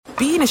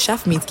being a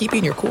chef means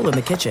keeping your cool in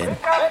the kitchen.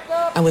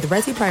 And with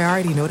Resi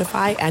Priority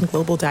Notify and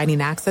Global Dining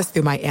Access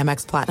through my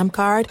Amex Platinum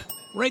card,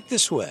 right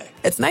this way.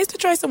 It's nice to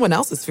try someone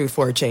else's food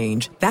for a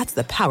change. That's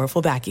the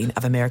powerful backing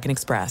of American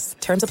Express.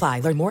 Terms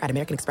apply. Learn more at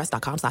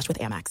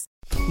americanexpress.com/withAmex.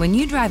 When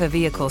you drive a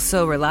vehicle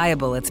so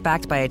reliable it's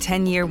backed by a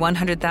 10-year,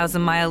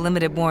 100,000-mile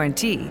limited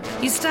warranty,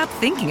 you stop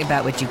thinking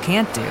about what you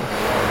can't do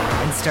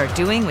and start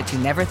doing what you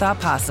never thought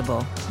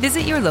possible.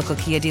 Visit your local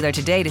Kia dealer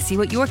today to see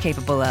what you're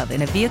capable of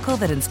in a vehicle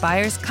that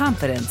inspires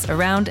confidence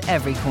around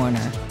every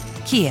corner.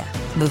 Kia,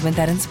 movement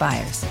that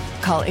inspires.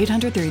 Call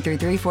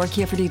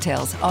 800-333-4KIA for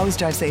details. Always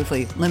drive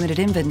safely. Limited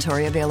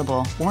inventory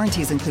available.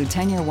 Warranties include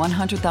 10-year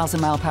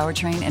 100,000-mile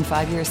powertrain and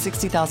 5-year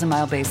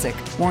 60,000-mile basic.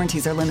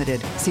 Warranties are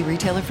limited. See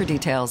retailer for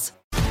details.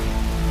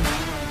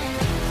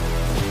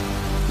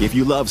 If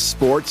you love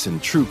sports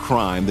and true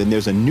crime, then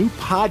there's a new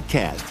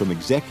podcast from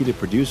executive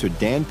producer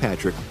Dan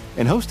Patrick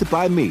and hosted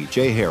by me,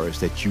 Jay Harris,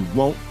 that you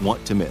won't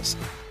want to miss.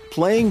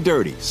 Playing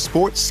Dirty: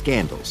 Sports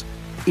Scandals.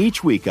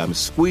 Each week, I'm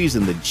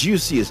squeezing the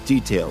juiciest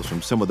details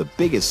from some of the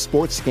biggest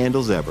sports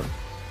scandals ever.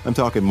 I'm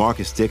talking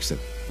Marcus Dixon,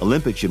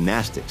 Olympic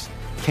gymnastics,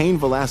 Cain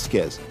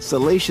Velasquez,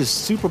 salacious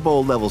Super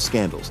Bowl-level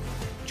scandals.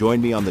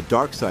 Join me on the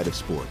dark side of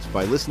sports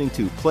by listening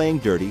to Playing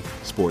Dirty: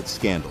 Sports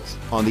Scandals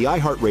on the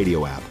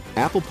iHeartRadio app,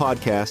 Apple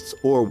Podcasts,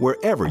 or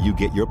wherever you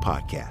get your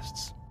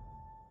podcasts.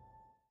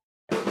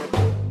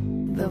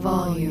 The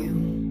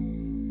volume.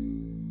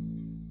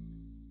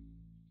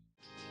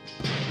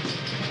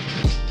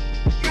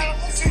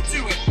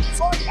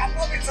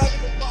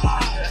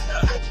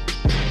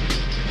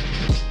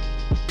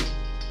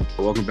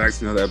 Welcome back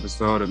to another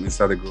episode of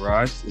Inside the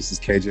Garage. This is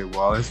KJ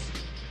Wallace,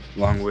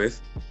 along with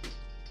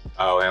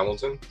Al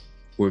Hamilton.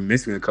 We're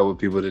missing a couple of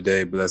people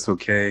today, but that's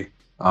okay.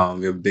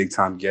 We have a big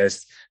time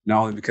guest,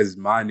 not only because it's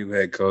my new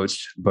head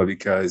coach, but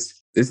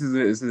because this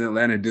is an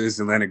Atlanta dude. This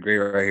is Atlanta great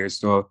right here.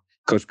 So,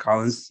 Coach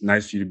Collins,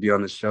 nice for you to be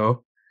on the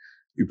show.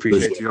 We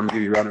appreciate you. I'm gonna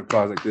give you a round of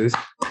applause like this.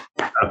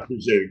 I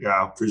appreciate it,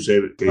 Kyle.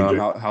 Appreciate it,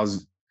 KJ.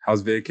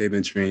 How's vacay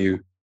been treating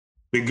you?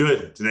 Been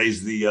good.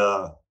 Today's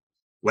the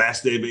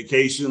last day of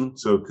vacation,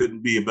 so it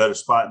couldn't be a better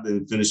spot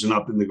than finishing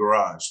up in the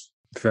garage.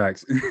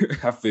 Facts.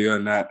 I feel you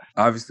on that.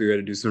 Obviously, we had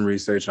to do some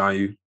research on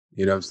you.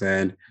 You know what I'm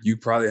saying? You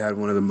probably had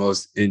one of the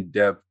most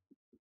in-depth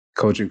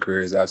coaching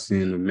careers I've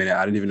seen in a minute.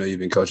 I didn't even know you've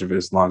been coaching for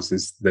this long,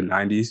 since the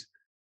 90s.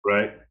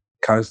 Right.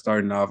 Kind of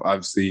starting off,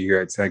 obviously,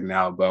 you're at Tech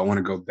now, but I want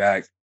to go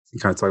back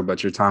and kind of talk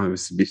about your time at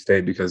Mississippi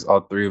State, because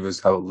all three of us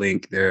have a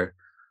link there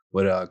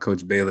with Coach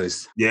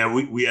Balis. Yeah,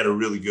 we had a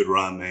really good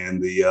run,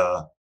 man.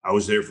 I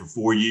was there for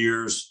 4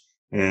 years.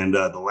 And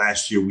the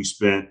last year we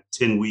spent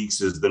 10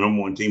 weeks as the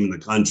number one team in the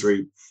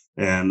country,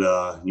 and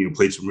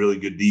played some really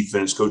good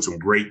defense, coached some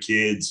great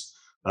kids,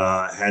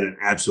 had an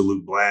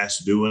absolute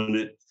blast doing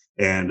it.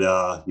 And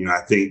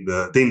I think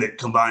the thing that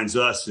combines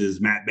us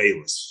is Matt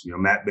Balis.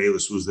 Matt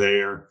Balis was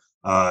there,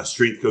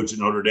 strength coach at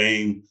Notre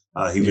Dame.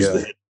 He was the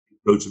head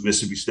coach of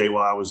Mississippi State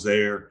while I was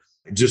there.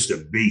 Just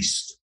a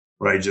beast,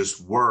 right? Just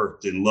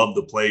worked and loved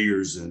the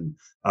players, and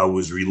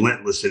was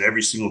relentless in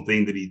every single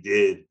thing that he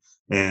did.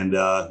 And,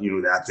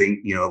 I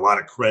think, a lot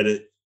of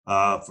credit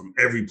from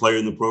every player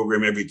in the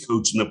program, every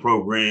coach in the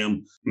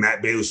program.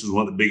 Matt Balis was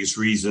one of the biggest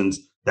reasons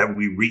that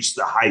we reached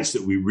the heights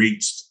that we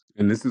reached.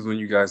 And this is when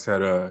you guys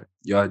had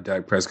y'all had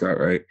Dak Prescott,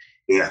 right?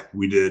 Yeah,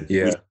 we did.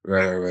 Yeah,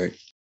 right.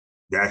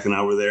 Dak and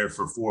I were there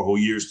for 4 whole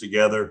years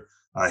together.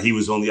 He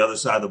was on the other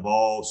side of the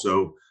ball,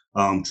 so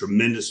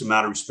tremendous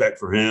amount of respect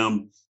for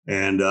him.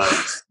 And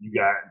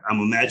I'm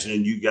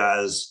imagining you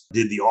guys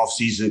did the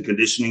off-season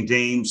conditioning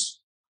teams.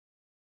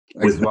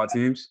 With SWAT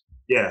teams?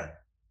 Yeah.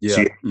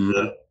 Yeah.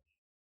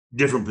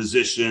 Different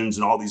positions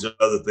and all these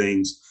other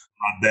things.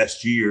 My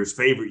best years,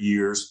 favorite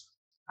years,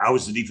 I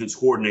was the defense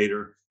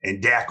coordinator,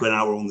 and Dak and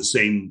I were on the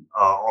same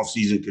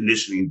off-season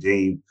conditioning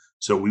team.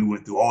 So we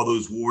went through all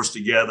those wars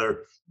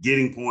together,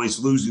 getting points,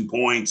 losing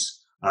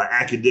points,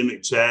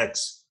 academic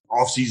checks,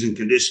 off-season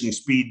conditioning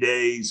speed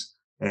days.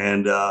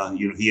 And,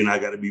 he and I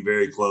got to be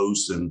very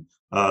close, and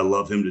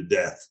love him to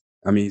death.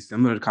 I mean,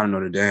 similar to kind of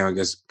Notre Dame, I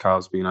guess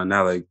Kyle speaking on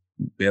that, like,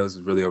 Balis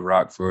is really a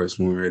rock for us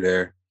when we were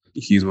there.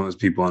 He's one of those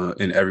people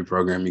in every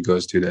program he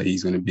goes to that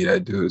he's going to be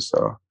that dude.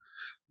 So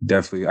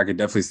I could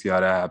definitely see how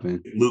that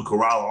happened. Lou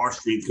Corralo, our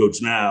strength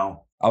coach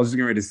now. I was just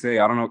getting ready to say,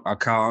 I don't know,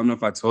 Kyle, I don't know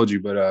if I told you,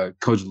 but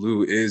Coach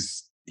Lou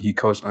he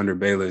coached under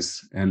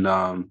Balis. And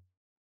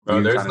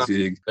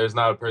there's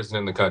not a person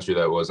in the country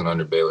that wasn't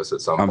under Balis at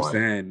some point. I'm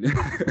saying,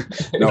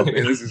 no,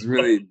 Balis is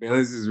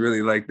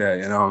really like that.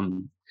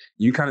 And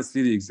you kind of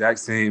see the exact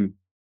same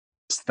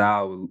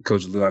style with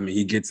Coach Lou. I mean,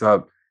 he gets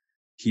up.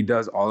 He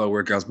does all our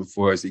workouts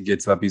before us. He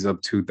gets up. He's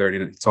up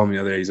 2:30. He told me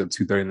the other day he's up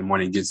 2:30 in the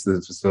morning. He gets to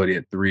the facility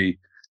at 3.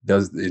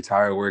 Does the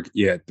entire work.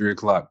 Yeah, at 3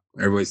 o'clock.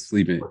 Everybody's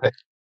sleeping.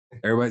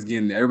 Everybody's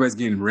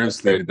getting REM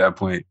sleep at that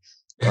point.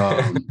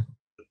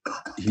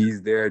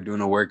 He's there doing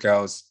the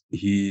workouts.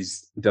 He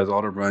does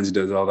all the runs. He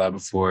does all that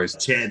before us.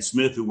 Chad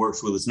Smith, who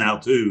works with us now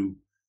too,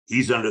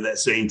 he's under that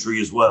same tree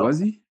as well. Was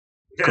he?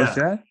 Yeah. Coach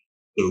Chad?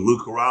 So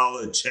Lou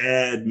Corralo,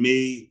 Chad,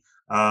 me,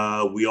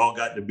 we all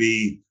got to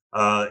be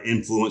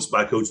influenced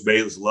by Coach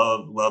Bayless.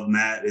 Love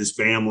Matt, his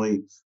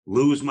family.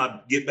 Lou was my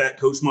get-back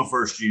coach my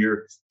first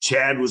year.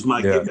 Chad was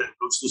my get-back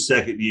coach the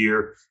second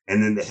year.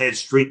 And then the head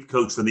strength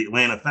coach for the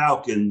Atlanta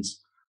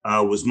Falcons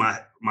was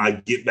my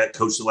get-back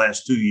coach the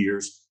last 2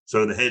 years.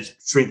 So the head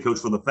strength coach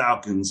for the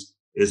Falcons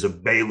is a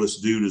Bayless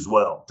dude as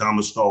well,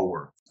 Thomas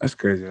Stallworth. That's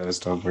crazy how this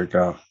stuff worked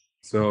out.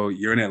 So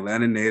you're an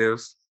Atlanta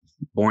native,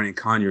 born in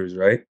Conyers,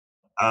 right?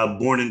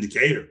 Born in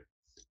Decatur.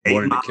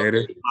 Born in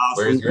Decatur?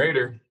 Where's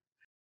Gator?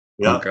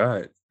 Yeah. Oh,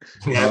 God.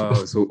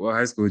 So what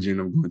high school did you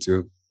end up going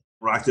to?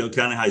 Rockdale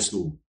County High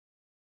School.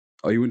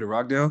 Oh, you went to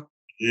Rockdale?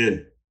 Yeah.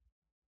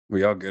 Were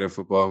y'all good at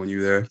football when you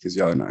were there? Because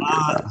y'all are not good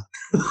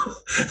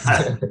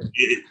now.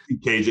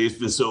 KJ, it's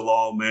been so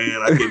long,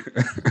 man.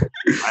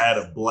 I had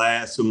a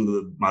blast. Some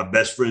of my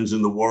best friends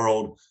in the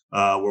world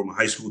were my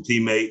high school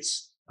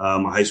teammates.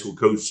 My high school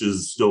coach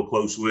is still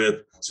close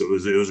with. So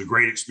it was a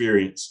great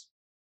experience.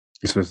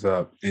 That's what's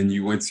up. And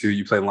you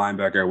played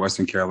linebacker at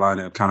Western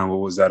Carolina. Kind of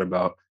what was that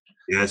about?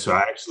 Yeah, so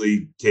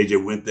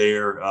KJ went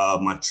there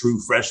my true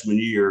freshman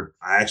year.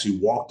 I actually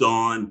walked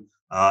on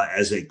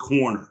as a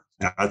corner.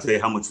 Now, I'll tell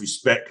you how much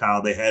respect,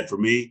 Kyle, they had for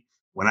me.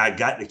 When I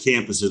got to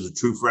campus as a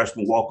true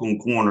freshman walk-on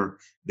corner,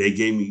 they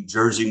gave me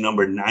jersey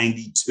number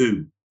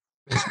 92.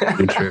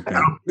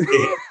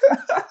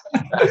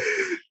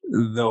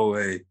 No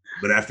way.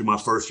 But after my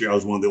first year, I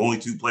was one of the only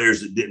two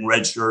players that didn't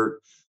redshirt,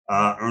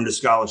 earned a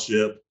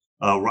scholarship,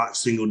 rocked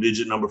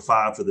single-digit number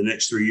 5 for the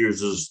next 3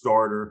 years as a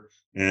starter.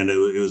 And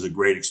it was a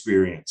great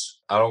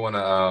experience. I don't want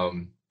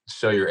to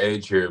show your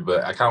age here,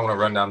 but I kind of want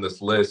to run down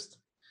this list,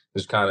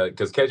 just kind of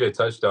because KJ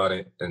touched on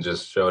it and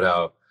just showed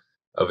how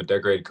of a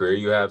decorated career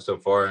you have so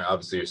far. And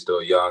obviously, you're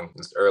still young;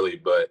 it's early.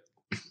 But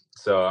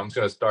so I'm just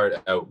going to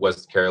start at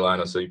Western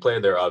Carolina. So you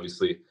played there,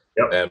 obviously,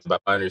 and by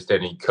my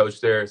understanding, you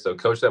coached there. So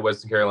coached at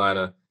Western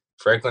Carolina,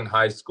 Franklin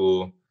High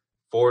School,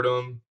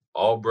 Fordham,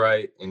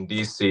 Albright in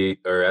DC,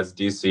 or as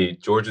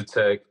DC, Georgia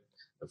Tech,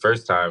 the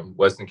first time,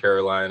 Western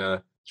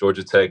Carolina,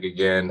 Georgia Tech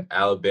again,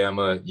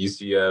 Alabama,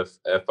 UCF,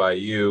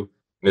 FIU,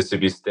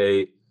 Mississippi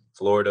State,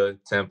 Florida,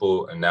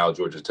 Temple, and now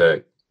Georgia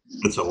Tech.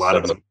 That's a lot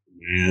of them,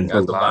 man.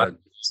 That's a lot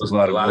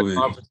of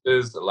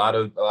conferences, a lot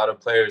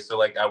of players. So,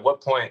 like, at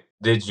what point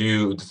did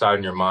you decide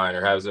in your mind,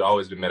 or has it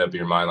always been made up in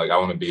your mind, like, I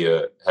want to be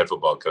a head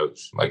football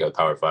coach, like at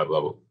Power 5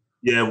 level?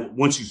 Yeah,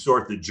 once you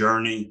start the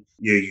journey,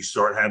 you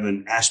start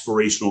having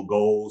aspirational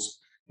goals.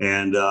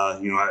 And,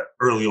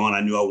 early on, I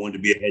knew I wanted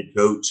to be a head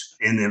coach.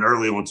 And then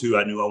early on, too,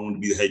 I knew I wanted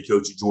to be the head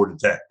coach at Georgia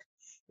Tech.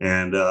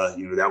 And,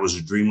 that was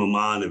a dream of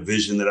mine, a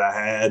vision that I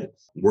had.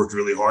 Worked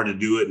really hard to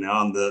do it. Now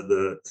I'm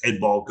the head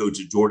ball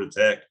coach at Georgia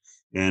Tech.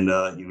 And,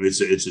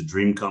 it's a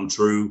dream come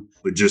true.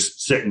 But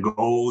just setting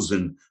goals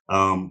and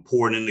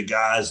pouring into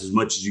guys as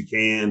much as you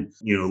can,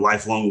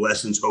 lifelong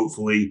lessons,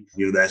 hopefully.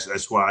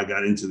 That's why I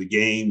got into the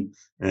game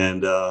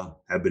and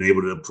have been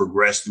able to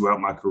progress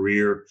throughout my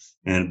career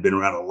and been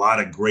around a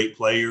lot of great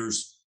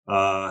players,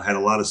 had a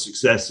lot of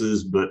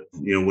successes. But,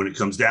 when it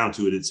comes down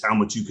to it, it's how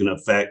much you can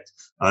affect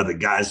the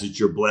guys that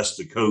you're blessed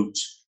to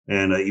coach.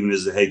 And even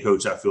as a head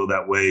coach, I feel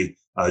that way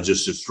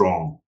just as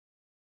strong.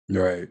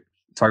 Right.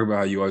 Talk about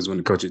how you always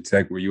wanted to coach at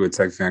Tech. Were you a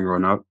Tech fan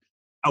growing up?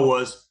 I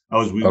was.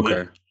 We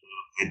went,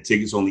 had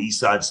tickets on the east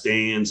side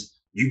stands.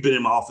 You've been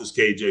in my office,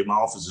 KJ. My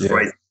office is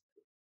right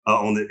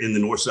in the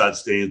north side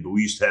stands, but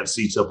we used to have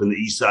seats up in the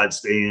east side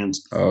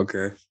stands. Oh,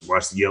 okay.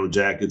 Watched the Yellow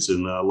Jackets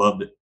and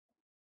loved it.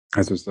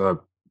 That's what's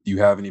up. Do you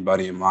have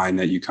anybody in mind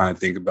that you kind of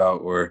think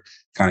about or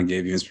kind of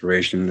gave you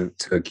inspiration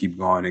to keep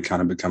going and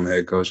kind of become a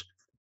head coach?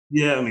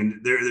 Yeah, I mean,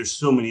 there's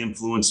so many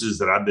influences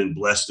that I've been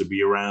blessed to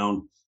be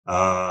around.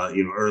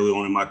 Early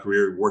on in my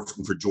career,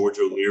 working for George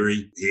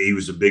O'Leary. He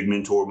was a big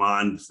mentor of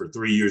mine for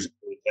 3 years at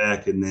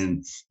Tech, and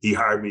then he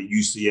hired me at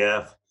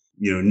UCF.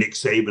 Nick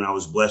Saban, I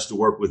was blessed to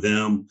work with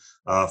him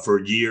for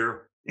a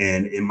year.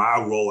 And in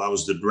my role, I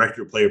was the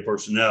director of player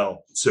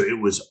personnel. So it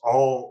was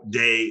all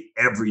day,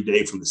 every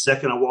day, from the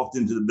second I walked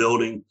into the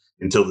building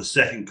until the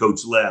second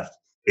coach left.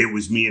 It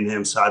was me and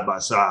him side by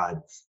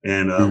side,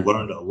 and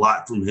learned a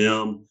lot from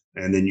him.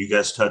 And then you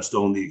guys touched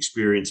on the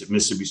experience at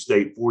Mississippi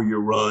State 4-year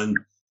run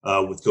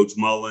with Coach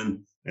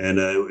Mullen. And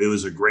it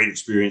was a great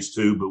experience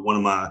too. But one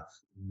of my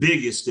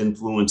biggest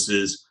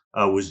influences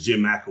was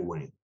Jim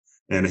McElwain.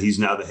 And he's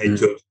now the head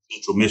coach of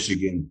Central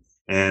Michigan.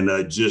 And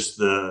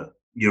just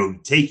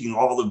taking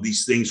all of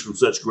these things from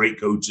such great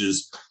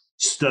coaches,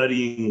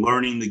 studying,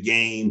 learning the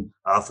game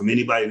from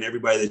anybody and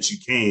everybody that you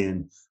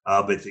can.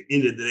 But at the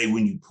end of the day,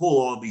 when you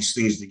pull all these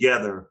things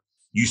together,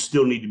 you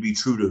still need to be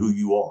true to who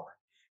you are.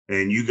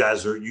 And you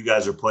guys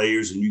are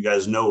players, and you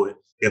guys know it.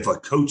 If a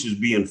coach is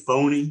being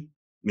phony,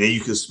 man,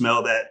 you can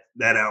smell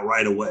that out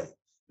right away.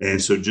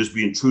 And so just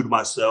being true to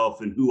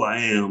myself and who I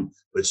am,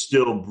 but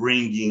still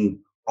bringing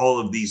all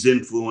of these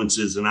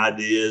influences and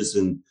ideas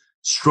and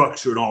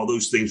structure and all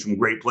those things from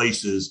great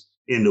places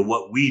into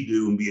what we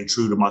do, and being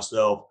true to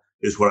myself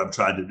is what I've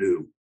tried to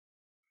do.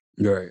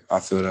 Right. I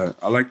feel that.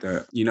 I like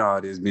that. You know how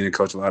it is being a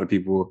coach. A lot of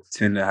people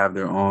tend to have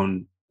their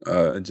own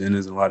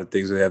agendas, a lot of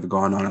things that they have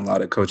going on. A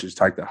lot of coaches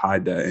try to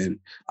hide that. And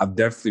I've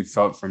definitely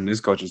felt from this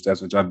coaching staff,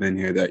 since I've been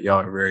here, that y'all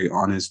are very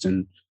honest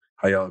in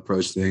how y'all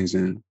approach things.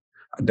 And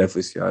I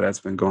definitely see how that's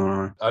been going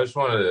on. I just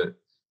wanted to,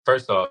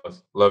 first off,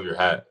 love your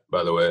hat,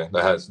 by the way.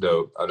 The hat's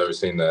dope. I've never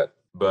seen that.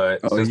 But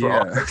Oh, since we're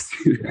all,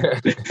 yeah.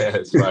 yeah,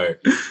 it's fire.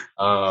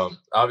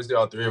 Obviously,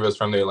 all three of us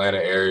from the Atlanta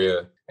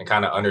area and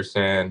kind of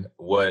understand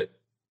what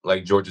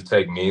like Georgia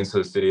Tech means to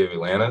the city of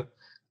Atlanta.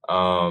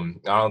 I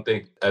don't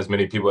think as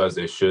many people as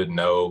they should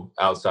know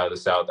outside the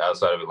South,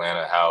 outside of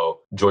Atlanta, how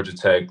Georgia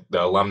Tech,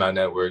 the alumni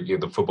network,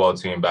 the football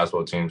team,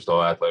 basketball team,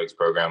 still athletics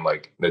program,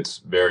 like that's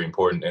very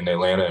important in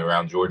Atlanta and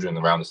around Georgia and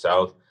around the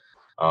South.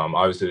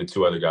 Obviously, the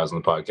two other guys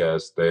on the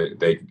podcast,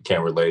 they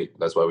can't relate.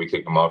 That's why we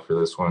kicked them off for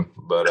this one.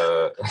 But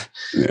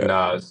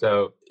Yeah.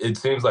 so it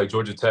seems like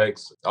Georgia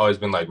Tech's always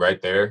been like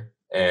right there.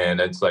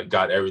 And it's like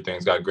got everything.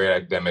 It's got great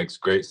academics,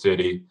 great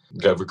city,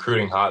 got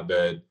recruiting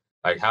hotbed.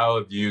 Like, how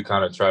have you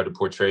kind of tried to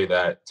portray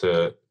that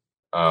to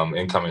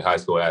incoming high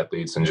school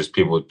athletes and just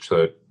people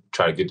to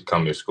try to get to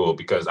come to your school?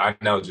 Because I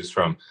know just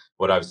from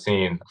what I've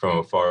seen from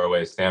a far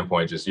away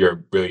standpoint, just you're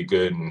a really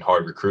good and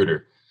hard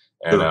recruiter.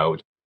 And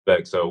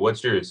so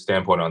what's your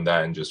standpoint on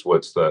that, and just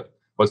what's the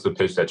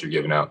pitch that you're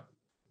giving out?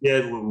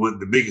 Yeah,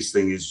 what the biggest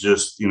thing is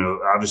just,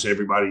 obviously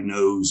everybody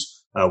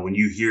knows when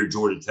you hear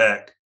Georgia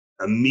Tech,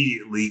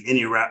 immediately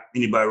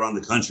anybody around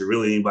the country,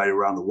 really anybody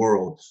around the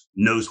world,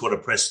 knows what a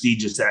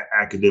prestigious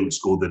academic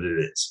school that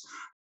it is.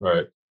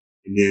 Right.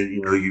 And then,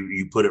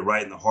 you put it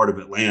right in the heart of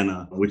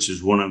Atlanta, which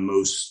is one of the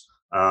most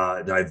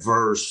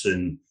diverse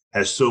and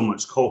has so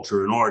much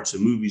culture and arts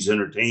and movies,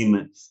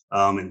 entertainment,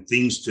 and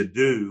things to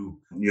do.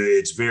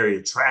 It's very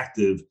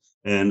attractive.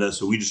 And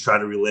so we just try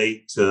to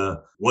relate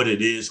to what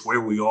it is,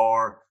 where we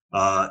are.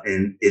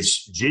 And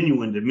it's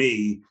genuine to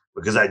me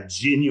because I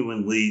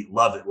genuinely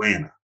love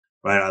Atlanta,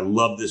 right? I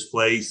love this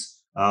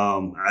place.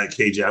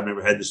 KJ, I've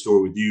never had this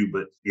story with you,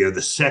 but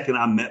the second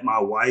I met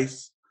my wife,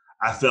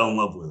 I fell in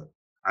love with her.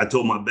 I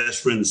told my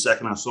best friend the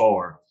second I saw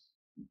her,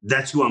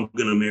 that's who I'm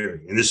going to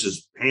marry. And this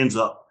is hands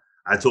up.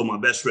 I told my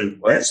best friend,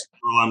 that's the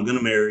girl I'm going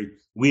to marry.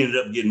 We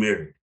ended up getting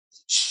married.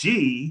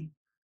 She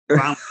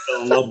finally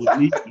fell in love with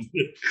me,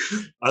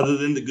 other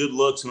than the good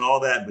looks and all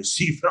that. But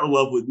she fell in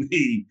love with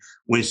me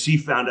when she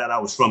found out I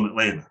was from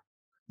Atlanta.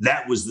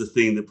 That was the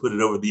thing that put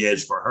it over the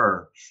edge for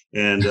her.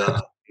 And so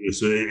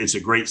it's a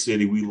great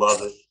city. We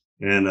love it.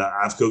 And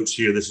I've coached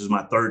here. This is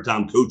my third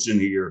time coaching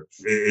here.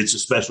 It's a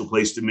special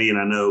place to me. And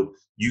I know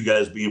you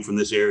guys being from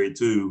this area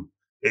too,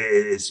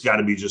 it's got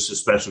to be just as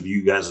special to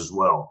you guys as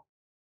well.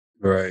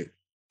 Right.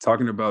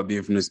 Talking about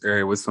being from this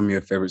area, what's some of your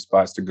favorite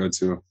spots to go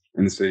to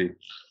in the city?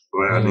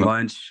 Well,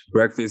 Lunch,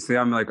 breakfast. Say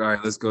I'm like, all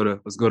right, let's go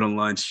to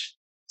lunch.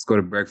 Let's go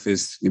to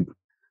breakfast.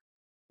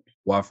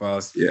 Waffle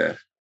House. Yeah.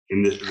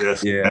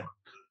 Yeah.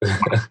 My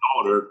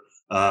daughter,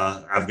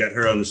 I've got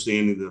her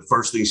understanding the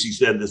first thing she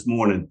said this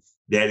morning,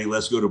 Daddy,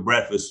 let's go to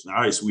breakfast. All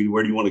right, sweetie,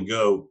 where do you want to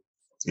go?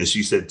 And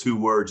she said 2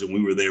 words, and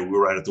we were there. We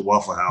were right at the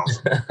Waffle House.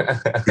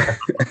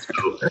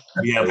 So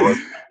we have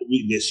one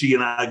that she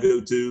and I go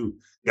to.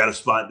 Got a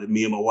spot that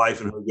me and my wife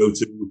and her go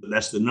to.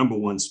 That's the number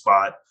one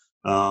spot.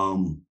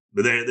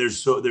 But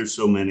there's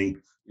so many.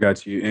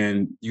 Got you.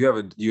 And you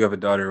have a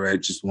daughter,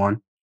 right? Just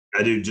one?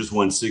 I do, just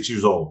one, 6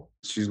 years old.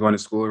 She's going to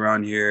school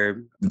around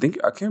here. I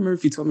can't remember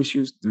if you told me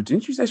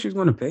didn't you say she was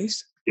going to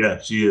Pace? Yeah,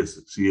 she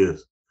is. Ew.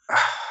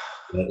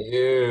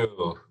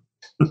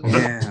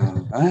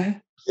 Yeah.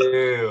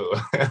 Ew.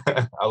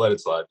 I'll let it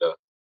slide though.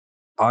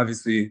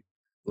 Obviously,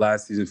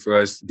 last season for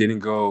us didn't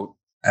go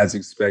as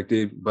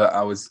expected, but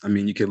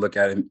you could look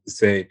at it and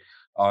say,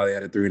 oh, they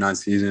had a 3-9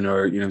 season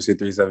or, say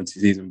 3-7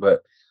 season.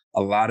 But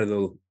a lot of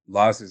the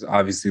losses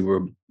obviously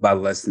were by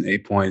less than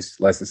 8 points,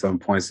 less than 7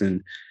 points.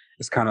 And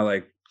it's kind of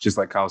like, just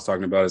like Kyle was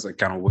talking about, it's like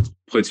kind of what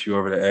puts you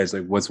over the edge.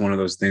 Like, what's one of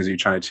those things that you're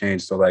trying to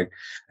change? So like,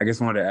 I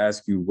guess I wanted to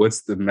ask you,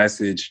 what's the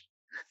message?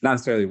 Not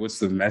necessarily what's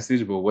the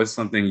message, but what's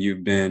something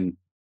you've been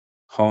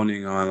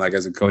honing on, like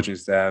as a coaching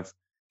staff,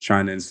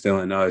 trying to instill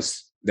in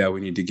us that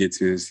we need to get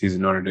to this season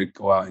in order to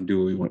go out and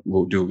do what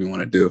we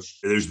want to do?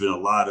 There's been a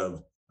lot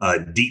of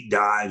deep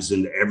dives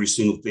into every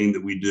single thing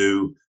that we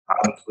do.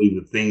 Obviously,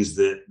 the things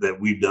that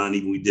we've done,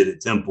 even we did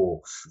at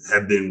Temple,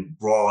 have been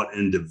brought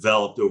and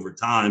developed over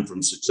time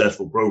from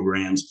successful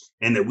programs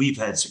and that we've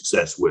had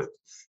success with.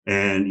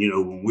 And,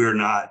 when we're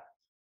not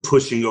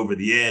pushing over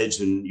the edge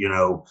and,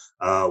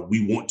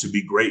 we want to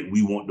be great and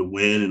we want to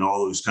win and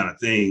all those kind of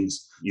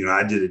things.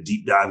 I did a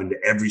deep dive into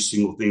every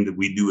single thing that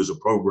we do as a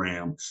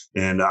program,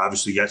 and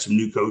obviously got some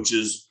new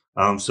coaches,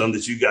 some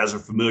that you guys are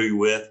familiar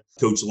with.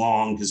 Coach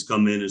Long has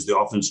come in as the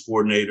offense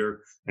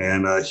coordinator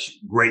and a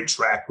great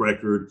track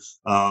record,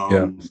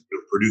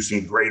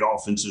 producing great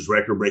offenses,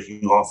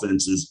 record-breaking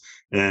offenses.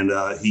 And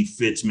he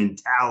fits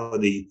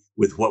mentality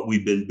with what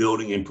we've been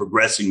building and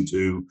progressing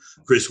to.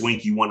 Chris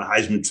Winkie won a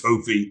Heisman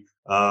Trophy,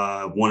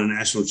 won a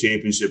national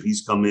championship.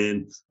 He's come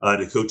in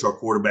to coach our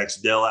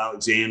quarterbacks. Dell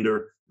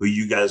Alexander, who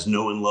you guys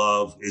know and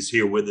love, is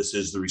here with us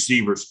as the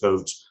receivers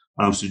coach.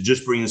 So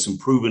just bringing some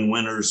proven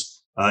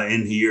winners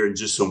in here and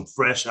just some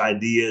fresh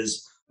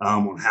ideas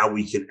on how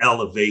we can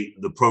elevate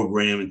the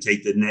program and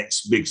take the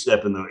next big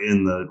step in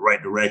the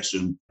right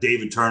direction.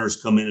 David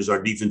Turner's come in as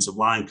our defensive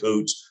line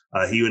coach.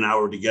 He and I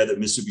were together at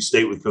Mississippi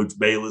State with Coach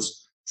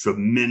Bayless.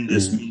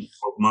 Tremendous mentor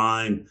of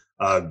mine,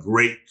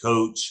 great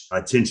coach,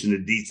 attention to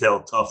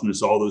detail,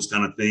 toughness, all those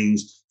kind of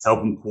things,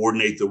 help him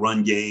coordinate the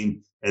run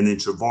game. And then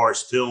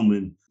Travaris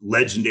Tillman,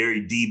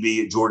 legendary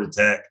DB at Georgia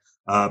Tech,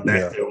 back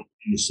there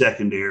in the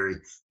secondary.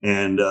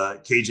 And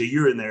KJ,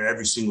 you're in there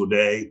every single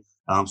day.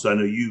 So I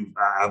know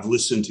I've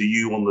listened to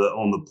you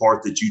on the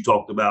part that you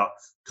talked about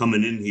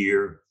coming in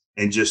here,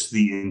 and just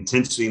the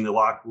intensity in the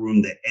locker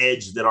room, the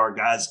edge that our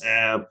guys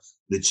have,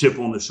 the chip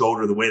on the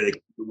shoulder, the way they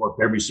work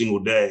every single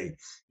day.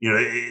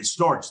 It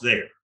starts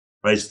there,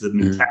 right? It's the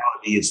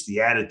mentality, it's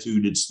the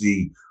attitude, it's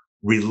the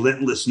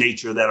relentless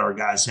nature that our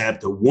guys have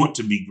to want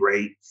to be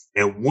great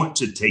and want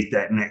to take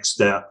that next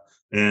step.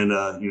 And,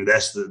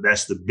 that's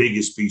the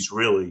biggest piece,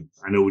 really.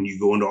 I know when you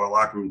go into our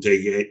locker room,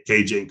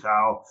 KJ and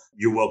Kyle,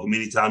 you're welcome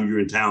anytime you're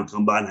in town,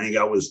 come by and hang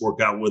out with us,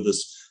 work out with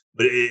us.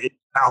 But it's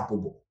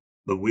palpable.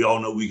 But we all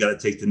know we got to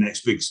take the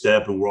next big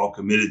step, and we're all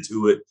committed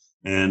to it.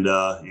 And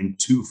in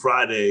 2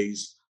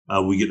 Fridays,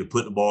 we get to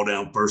put the ball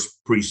down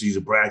first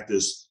preseason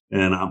practice,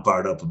 and I'm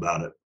fired up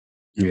about it.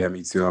 Yeah,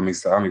 me too. I'm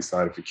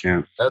excited for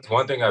camp. That's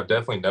one thing I've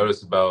definitely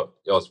noticed about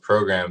y'all's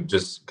program,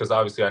 just because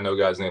obviously I know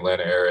guys in the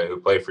Atlanta area who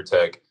play for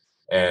Tech.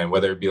 And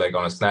whether it be like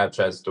on a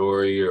Snapchat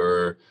story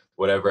or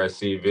whatever, I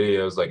see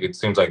videos, like it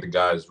seems like the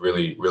guys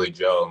really, really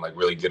gel and like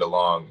really get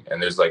along. And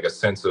there's like a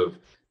sense of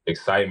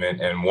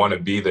excitement and want to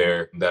be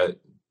there that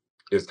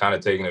is kind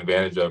of taken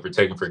advantage of or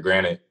taken for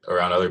granted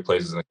around other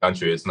places in the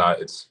country. It's not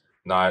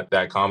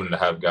that common to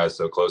have guys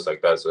so close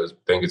like that. So I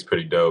think it's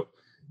pretty dope.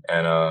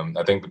 And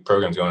I think the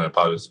program's going in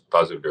a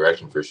positive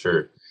direction for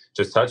sure.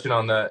 Just touching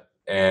on that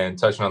and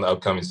touching on the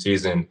upcoming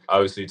season,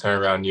 obviously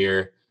turnaround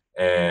year,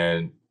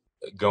 and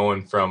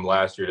going from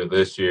last year to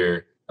this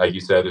year, like you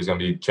said, there's going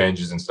to be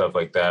changes and stuff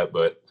like that.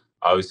 But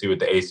obviously with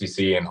the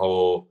ACC and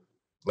whole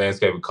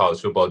landscape of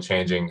college football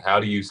changing, how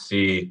do you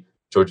see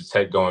Georgia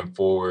Tech going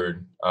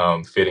forward,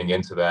 fitting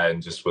into that,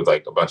 and just with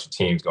like a bunch of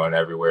teams going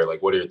everywhere?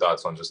 Like, what are your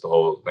thoughts on just the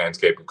whole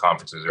landscape of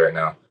conferences right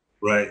now?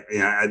 Right.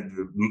 Yeah.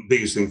 The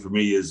biggest thing for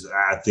me is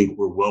I think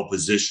we're well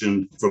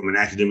positioned from an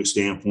academic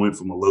standpoint,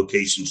 from a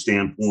location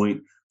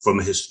standpoint,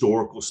 from a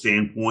historical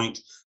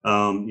standpoint.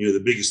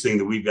 The biggest thing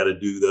that we've got to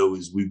do, though,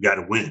 is we've got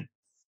to win.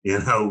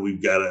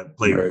 We've got to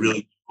play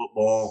really good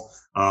football.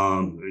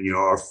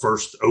 Our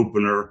first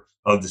opener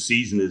of the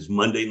season is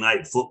Monday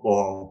Night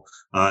Football,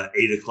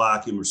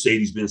 8:00 in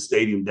Mercedes-Benz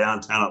Stadium,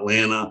 downtown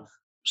Atlanta.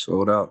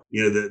 Sold out.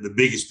 The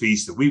biggest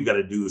piece that we've got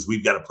to do is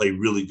we've got to play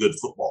really good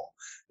football.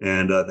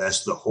 And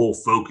that's the whole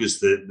focus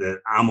that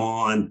I'm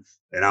on.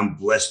 And I'm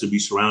blessed to be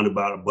surrounded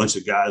by a bunch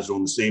of guys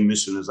on the same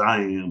mission as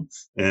I am.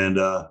 And,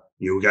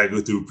 we got to go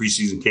through a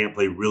preseason camp,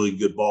 play really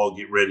good ball,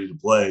 get ready to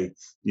play.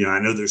 I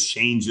know there's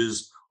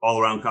changes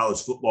all around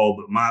college football,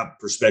 but my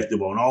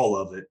perspective on all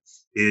of it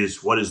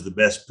is what is the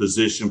best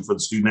position for the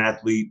student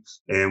athlete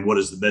and what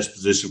is the best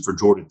position for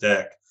Georgia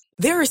Tech.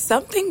 There are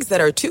some things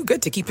that are too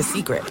good to keep a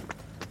secret.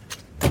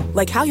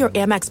 Like how your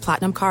Amex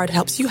Platinum card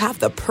helps you have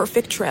the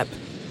perfect trip.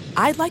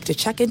 I'd like to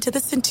check into the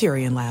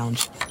Centurion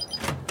Lounge.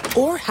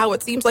 Or how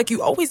it seems like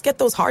you always get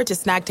those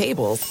hard-to-snag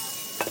tables.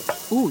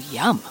 Ooh,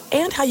 yum.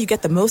 And how you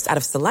get the most out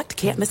of select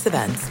can't-miss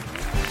events.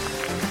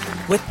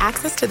 With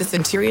access to the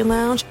Centurion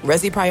Lounge,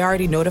 Resi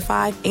Priority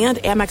Notified, and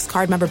Amex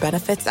card member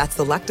benefits at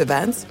select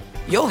events,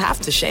 you'll have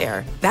to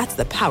share. That's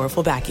the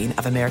powerful backing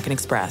of American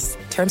Express.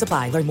 Terms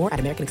apply. Learn more at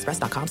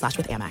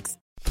americanexpress.com/withAmex.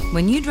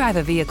 When you drive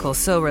a vehicle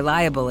so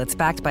reliable it's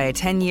backed by a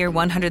 10-year,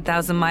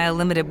 100,000-mile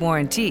limited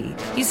warranty,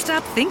 you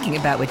stop thinking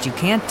about what you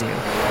can't do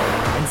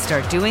and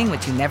start doing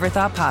what you never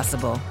thought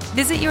possible.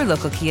 Visit your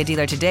local Kia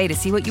dealer today to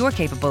see what you're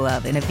capable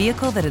of in a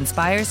vehicle that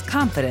inspires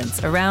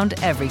confidence around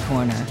every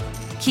corner.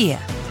 Kia,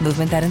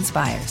 movement that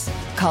inspires.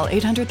 Call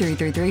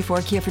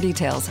 800-333-4KIA for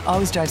details.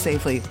 Always drive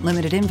safely.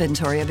 Limited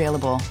inventory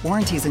available.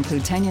 Warranties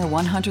include 10-year,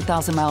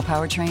 100,000-mile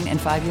powertrain and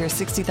 5-year,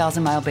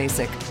 60,000-mile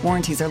basic.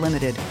 Warranties are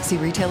limited. See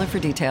retailer for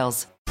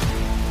details.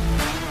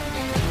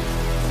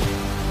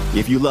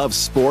 If you love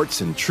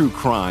sports and true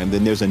crime,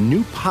 then there's a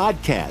new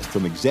podcast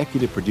from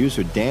executive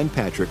producer Dan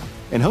Patrick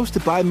and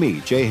hosted by me,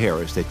 Jay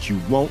Harris, that you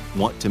won't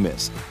want to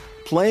miss.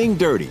 Playing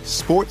Dirty: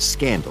 Sports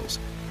Scandals.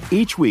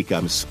 Each week,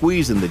 I'm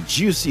squeezing the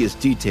juiciest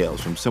details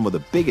from some of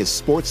the biggest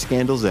sports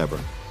scandals ever.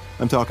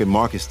 I'm talking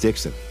Marcus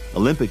Dixon,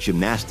 Olympic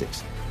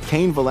gymnastics,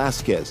 Cain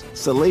Velasquez,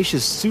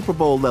 salacious Super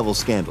Bowl-level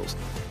scandals.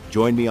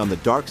 Join me on the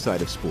dark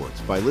side of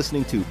sports by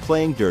listening to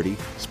Playing Dirty: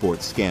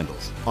 Sports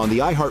Scandals on the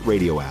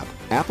iHeartRadio app,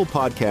 Apple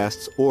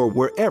Podcasts, or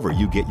wherever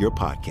you get your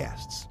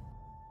podcasts.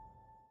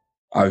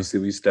 Obviously,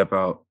 we step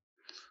out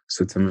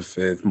September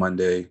 5th,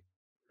 Monday,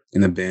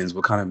 in the Benz.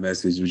 What kind of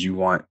message would you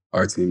want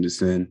our team to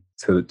send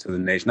to the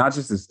nation? Not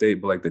just the state,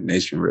 but like the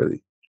nation,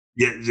 really.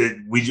 Yeah,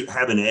 we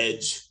have an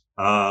edge.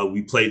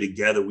 We play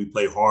together. We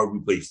play hard. We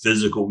play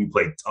physical. We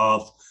play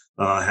tough.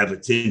 Have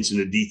attention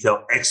to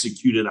detail,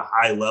 execute at a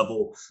high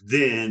level.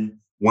 Then,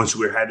 once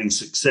we're having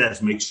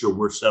success, make sure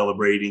we're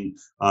celebrating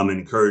and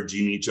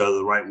encouraging each other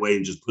the right way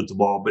and just put the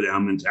ball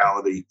down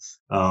mentality.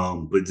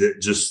 But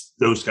just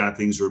those kind of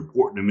things are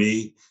important to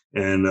me,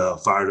 and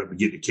fired up to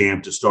get to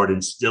camp to start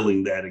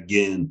instilling that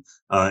again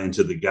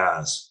into the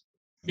guys.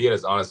 Being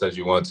as honest as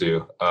you want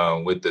to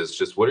with this,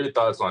 just what are your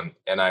thoughts on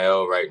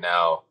NIL right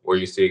now, where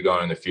you see it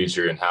going in the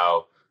future, and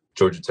how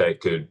Georgia Tech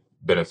could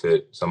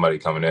benefit somebody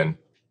coming in?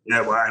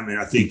 Yeah, well, I mean,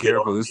 I think be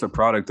careful. This is a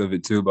product of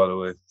it too, by the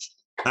way.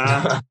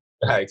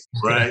 Right.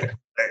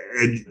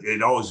 And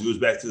it always goes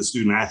back to the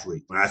student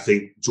athlete. And I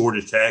think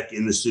Georgia Tech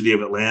in the city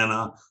of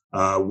Atlanta,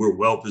 we're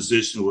well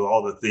positioned with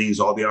all the things,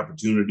 all the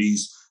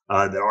opportunities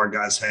that our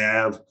guys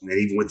have. And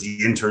even with the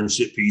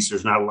internship piece,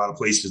 there's not a lot of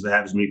places that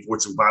have as many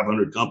Fortune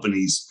 500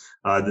 companies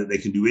that they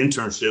can do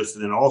internships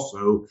and then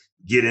also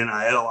get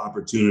NIL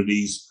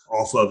opportunities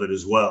off of it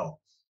as well.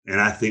 And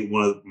I think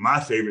one of my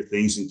favorite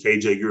things, and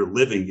KJ, you're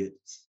living it,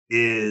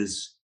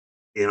 is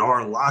in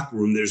our locker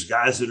room, there's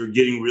guys that are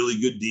getting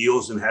really good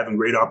deals and having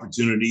great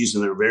opportunities,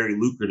 and they're very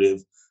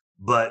lucrative,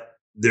 but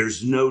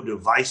there's no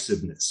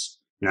divisiveness.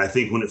 And I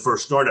think when it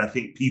first started, I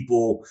think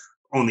people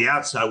on the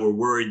outside were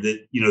worried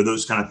that,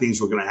 those kind of things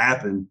were going to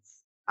happen.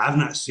 I've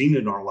not seen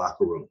it in our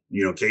locker room.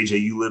 KJ,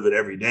 you live it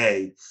every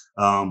day,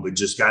 but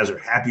just guys are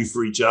happy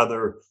for each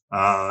other.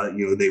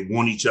 They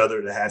want each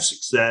other to have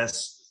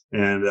success.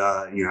 And,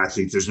 I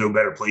think there's no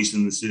better place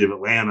in the city of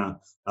Atlanta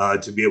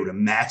to be able to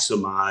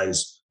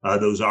maximize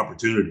those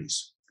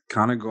opportunities.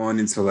 Kind of going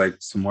into like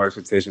some more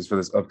expectations for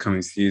this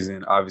upcoming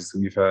season.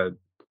 Obviously, we've had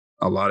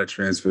a lot of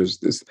transfers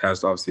this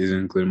past offseason,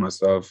 including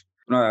myself.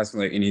 I'm not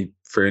asking like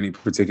any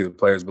particular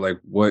players, but like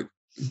what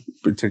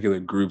particular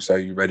groups are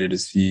you ready to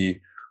see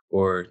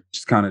or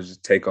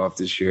just take off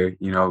this year?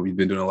 We've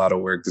been doing a lot of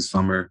work this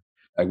summer.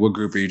 Like what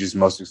group are you just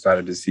most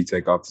excited to see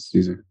take off this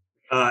season?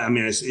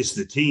 It's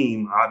the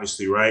team,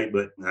 obviously, right?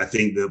 But I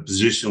think the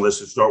position, let's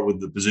just start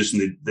with the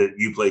position that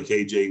you play,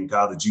 KJ, and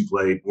Kyle, that you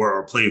played or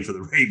are playing for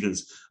the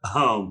Ravens,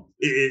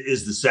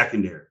 is the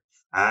secondary.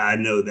 I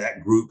know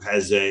that group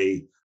has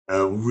a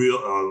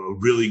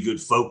really good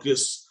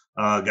focus,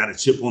 got a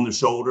chip on their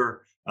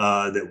shoulder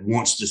that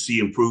wants to see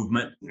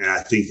improvement. And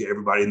I think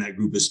everybody in that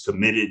group is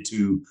committed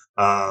to,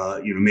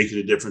 making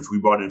a difference. We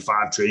brought in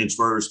 5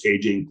 transfers,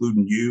 KJ,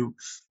 including you.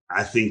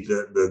 I think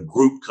the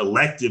group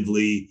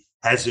collectively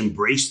has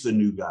embraced the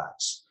new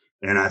guys.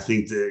 And I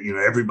think that,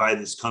 everybody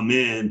that's come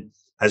in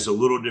has a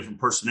little different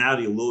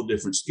personality, a little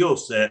different skill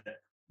set,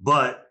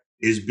 but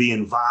is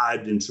being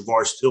vibed. And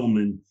Travaris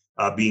Tillman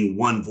being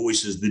one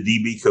voice as the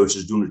DB coach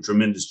is doing a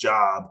tremendous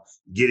job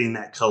getting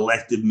that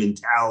collective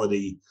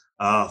mentality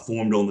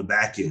formed on the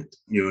back end.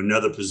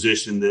 Another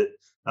position that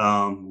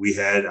we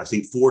had, I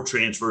think 4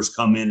 transfers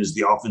come in is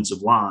the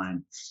offensive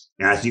line.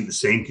 And I think the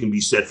same can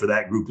be said for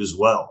that group as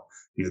well.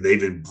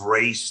 They've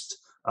embraced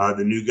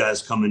the new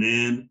guys coming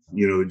in,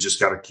 just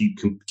got to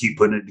keep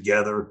putting it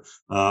together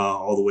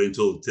all the way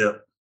until the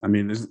tip. I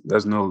mean,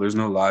 there's no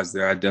lies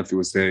there. I definitely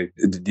would say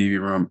the DB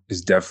room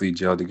is definitely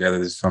gelled together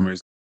this summer.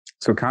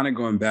 So kind of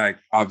going back,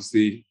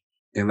 obviously,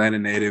 Atlanta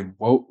native,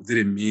 what did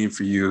it mean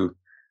for you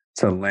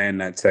to land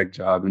that Tech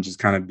job and just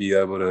kind of be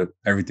able to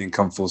everything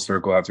come full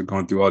circle after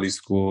going through all these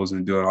schools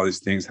and doing all these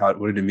things?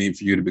 What did it mean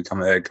for you to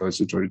become a head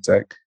coach at Georgia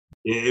Tech?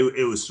 Yeah,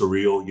 it was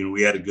surreal.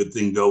 We had a good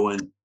thing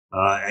going.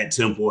 At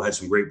Temple, had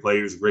some great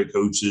players, great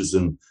coaches,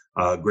 and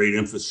great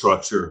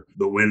infrastructure.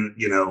 But when,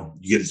 you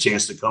get a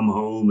chance to come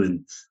home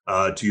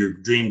and to your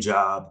dream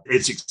job,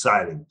 it's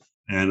exciting.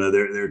 And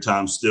there are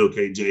times still,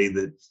 KJ,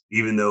 that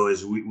even though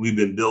as we've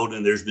been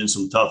building, there's been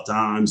some tough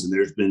times and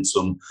there's been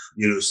some,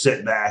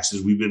 setbacks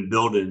as we've been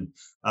building,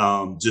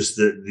 just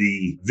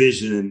the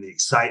vision and the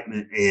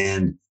excitement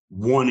and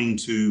wanting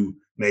to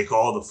make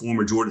all the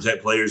former Georgia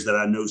Tech players that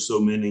I know so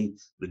many,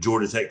 the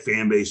Georgia Tech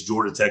fan base,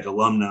 Georgia Tech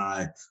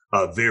alumni,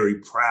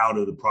 very proud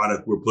of the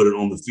product we're putting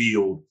on the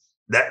field.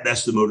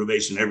 That's the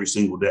motivation every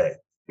single day.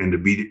 And to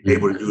be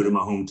able to do it in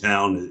my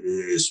hometown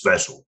is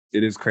special.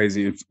 It is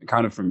crazy. And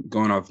kind of from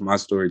going off my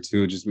story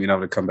too, just being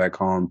able to come back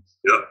home.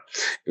 Yep.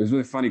 It was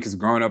really funny because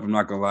growing up, I'm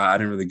not gonna lie, I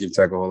didn't really give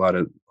Tech a whole lot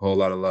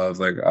of love.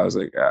 Like I was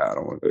like, I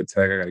don't want to go to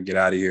Tech. I gotta get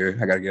out of here.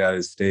 I gotta get out of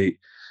the state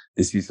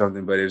and see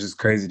something. But it was just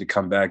crazy to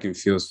come back and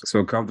feel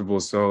so comfortable.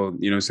 So,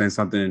 saying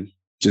something I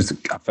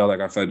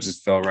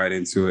just fell right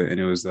into it. And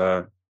it was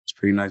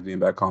pretty nice being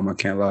back home. I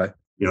can't lie.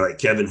 Like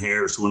Kevin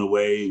Harris went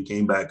away and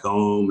came back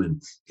home,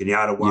 and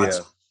Kenyatta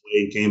Watson went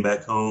away and came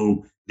back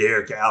home.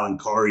 Derek Allen,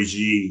 Kari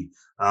G,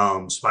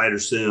 Spider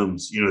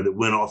Sims, that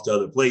went off to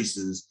other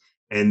places.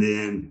 And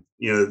then,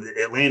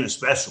 Atlanta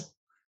special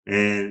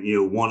and,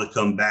 want to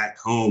come back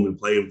home and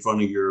play in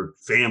front of your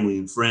family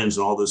and friends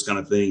and all those kind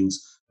of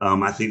things.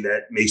 I think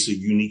that makes a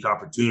unique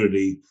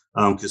opportunity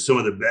because some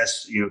of the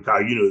best,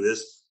 Kyle,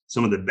 this,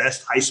 some of the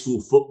best high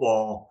school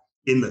football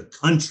in the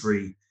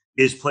country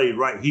is played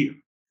right here.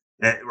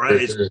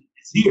 Right? It's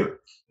here.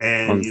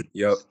 And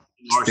yep.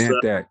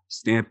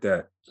 Stamp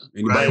that.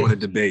 Anybody want to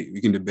debate?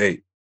 We can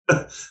debate.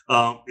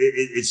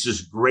 It's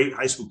just great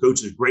high school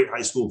coaches, great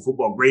high school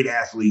football, great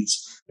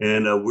athletes.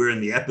 And we're in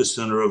the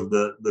epicenter of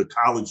the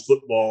college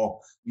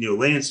football,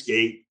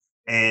 landscape.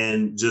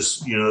 And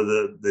just,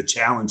 the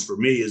challenge for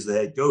me as the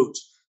head coach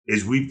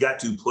is we've got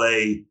to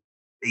play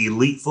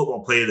elite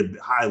football, play at a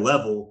high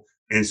level.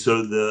 And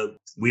so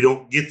we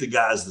don't get the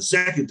guys the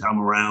second time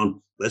around.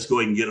 Let's go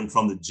ahead and get them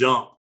from the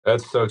jump.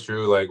 That's so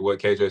true. Like what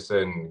KJ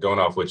said, and going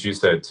off what you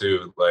said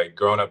too, like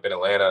growing up in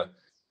Atlanta,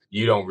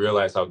 you don't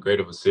realize how great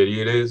of a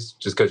city it is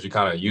just because you're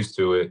kind of used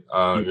to it.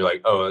 You're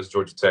like, oh, that's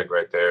Georgia Tech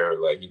right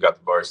there. Like you got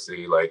the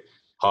varsity, like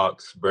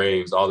Hawks,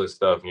 Braves, all this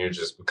stuff. And you're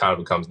just kind of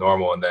becomes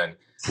normal. And then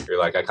you're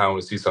like, I kind of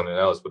want to see something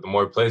else. But the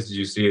more places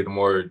you see, the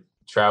more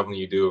traveling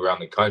you do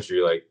around the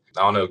country. Like,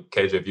 I don't know,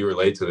 KJ, if you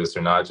relate to this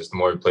or not, just the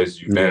more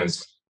places you've been.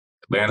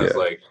 Atlanta's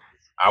like,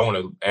 I want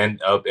to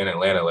end up in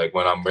Atlanta. Like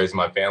when I'm raising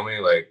my family,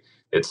 like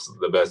it's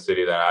the best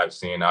city that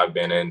I've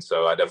been in.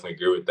 So I definitely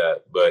agree with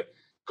that. But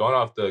going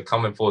off the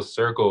coming full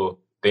circle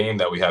theme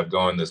that we have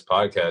going this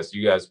podcast,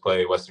 you guys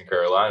play Western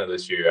Carolina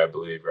this year, I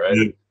believe,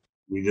 right?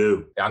 We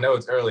do. I know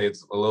it's early.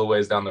 It's a little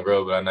ways down the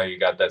road, but I know you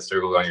got that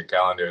circled on your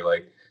calendar.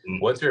 Like,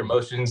 what's your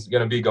emotions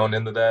going to be going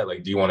into that?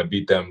 Like, do you want to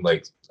beat them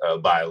like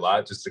by a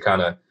lot just to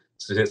kind of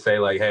say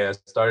like, hey, I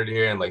started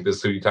here and like this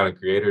is who you kind of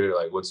created? Or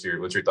like, what's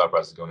your thought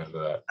process going into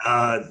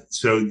that?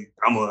 So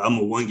I'm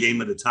a one game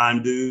at a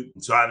time dude.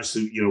 So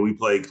obviously, we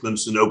play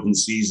Clemson open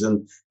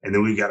season, and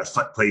then we got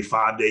to play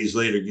 5 days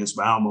later against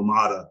my alma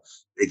mater.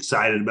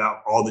 Excited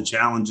about all the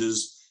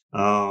challenges.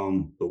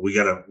 But we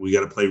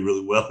gotta play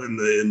really well in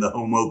the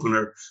home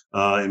opener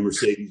in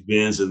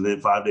Mercedes-Benz, and then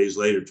 5 days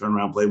later turn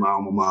around and play my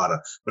alma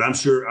mater. But I'm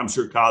sure,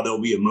 Kyle,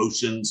 there'll be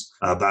emotions.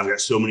 But I've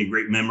got so many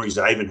great memories.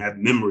 I even have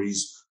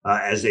memories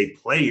as a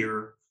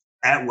player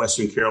at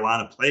Western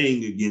Carolina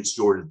playing against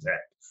Georgia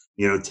Tech.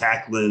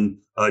 Tackling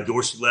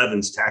Dorsey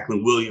Levens,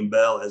 tackling William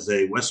Bell as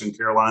a Western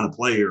Carolina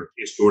player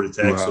against Georgia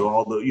Tech. Wow. So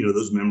all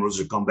those memories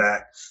will come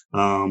back.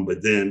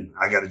 But then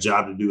I got a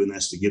job to do, and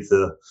that's to get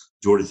the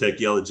Georgia Tech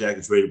Yellow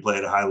Jackets ready to play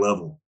at a high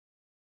level.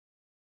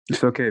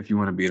 It's okay if you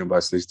want to beat them by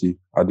 60.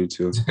 I do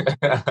too.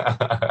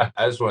 I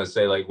just want to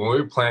say, like, when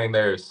we were playing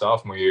there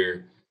sophomore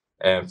year,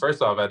 and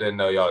first off, I didn't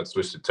know y'all had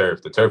switched to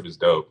turf. The turf is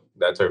dope.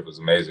 That turf was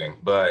amazing.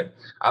 But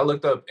I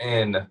looked up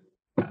in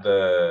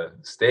the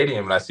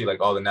stadium and I see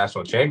like all the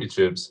national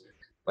championships,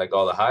 like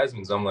all the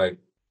Heismans. I'm like,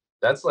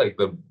 that's like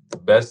the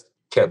best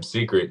kept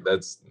secret.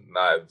 That's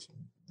not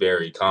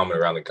very common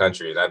around the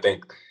country. And I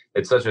think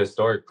it's such a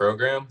historic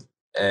program.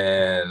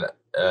 And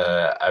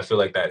I feel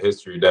like that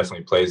history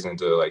definitely plays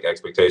into like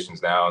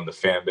expectations now and the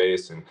fan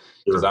base. And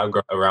because I've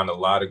grown around a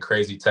lot of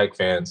crazy Tech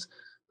fans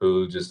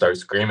who just start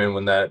screaming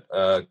when that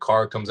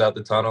car comes out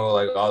the tunnel,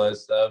 like all that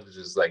stuff. It's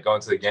just like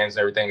going to the games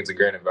and everything. It's a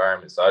great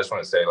environment. So I just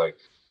want to say, like,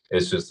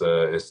 it's just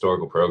a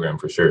historical program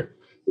for sure.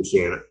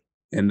 Appreciate it.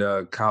 And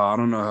Kyle, I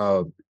don't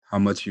know how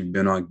much you've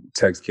been on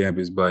Tech's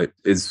campus, but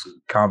it's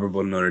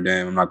comparable to Notre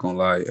Dame. I'm not gonna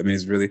lie. I mean,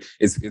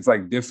 it's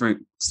like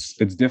different.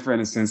 It's different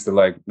in the sense that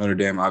like Notre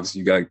Dame, obviously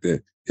you got like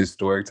the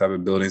historic type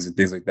of buildings and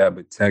things like that,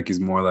 but Tech is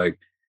more like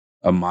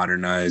a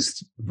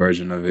modernized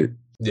version of it.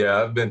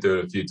 Yeah, I've been through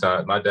it a few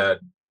times. My dad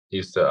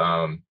used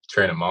to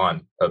train him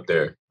on up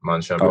there,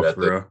 Mon Shumpert,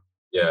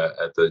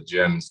 at the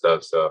gym and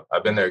stuff. So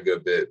I've been there a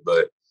good bit,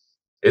 but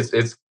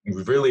it's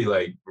really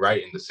like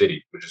right in the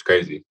city, which is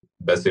crazy.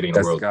 Best city in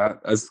the world.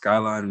 A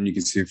skyline you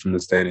can see from the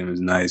stadium is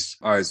nice.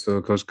 All right,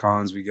 so Coach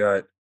Collins, we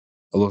got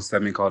a little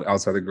segment called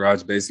Outside the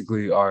Garage.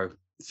 Basically, our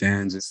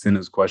fans just send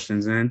us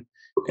questions in.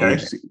 Okay. And I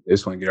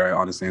just want to get our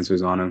honest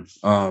answers on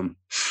them.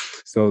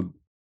 So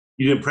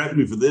you didn't prep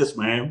me for this,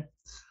 man.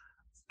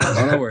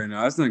 Oh, don't worry,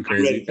 no, it's not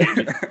crazy.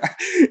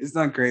 It's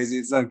not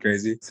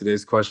crazy.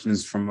 Today's question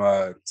is from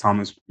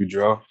Thomas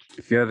Boudreau.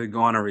 If you had to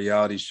go on a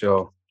reality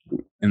show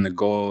and the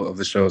goal of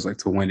the show is like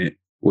to win it,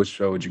 which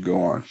show would you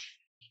go on?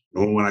 The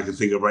only one I can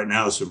think of right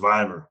now is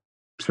Survivor.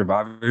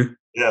 Survivor?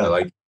 Yeah. I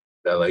like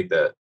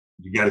that.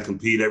 You got to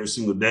compete every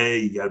single day.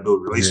 You got to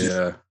build relationships.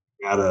 Yeah.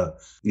 You got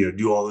to,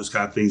 do all those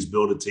kind of things,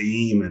 build a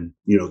team and,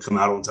 come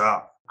out on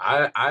top.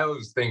 I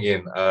was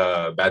thinking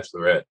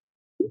Bachelorette.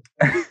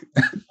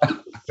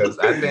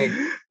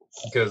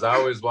 Because I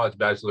always watch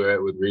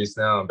Bachelorette with Reese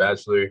now and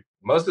Bachelor.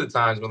 Most of the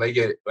times when they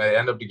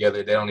end up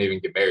together, they don't even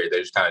get married.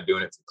 They're just kind of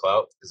doing it for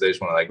clout because they just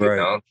want to like get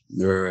known.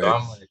 Right. So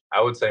I'm like,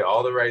 I would say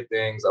all the right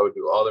things. I would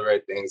do all the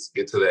right things,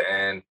 get to the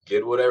end,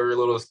 get whatever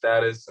little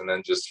status, and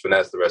then just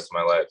finesse the rest of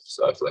my life.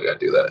 So I feel like I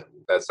do that.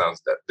 That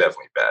sounds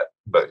definitely bad,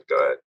 but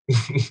go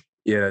ahead.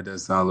 Yeah, that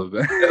does sound a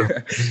little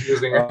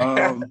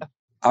bad.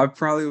 I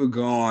probably would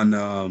go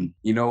on,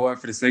 you know what?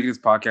 For the sake of this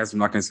podcast, I'm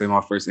not going to say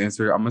my first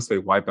answer. I'm going to say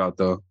Wipeout,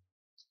 though.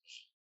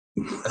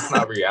 That's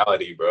not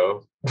reality,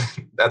 bro.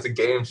 That's a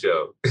game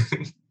show.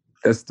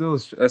 That's still a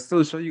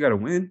show you got to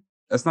win.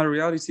 That's not a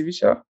reality TV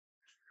show.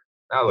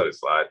 I'll let it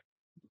slide.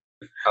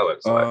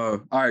 All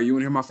right, you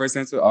want to hear my first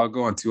answer? I'll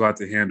go on Too Hot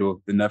to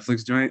Handle, the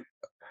Netflix joint.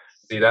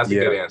 See, that's a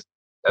good answer.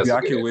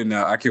 I can win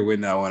that. I can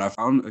win that one.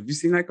 Have you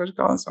seen that, Coach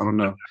Collins? I don't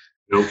know.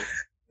 Nope.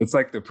 It's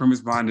like the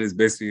premise behind it is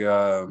basically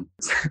you're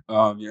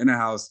in a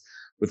house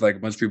with like a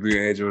bunch of people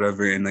your age or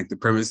whatever, and like the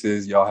premise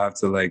is y'all have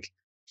to like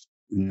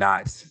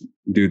not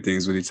do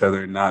things with each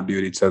other, not be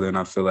with each other. And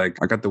I feel like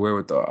I got the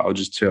wherewithal. I'll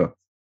just chill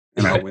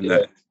and I'll win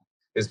that.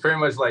 It's pretty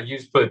much like you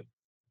just put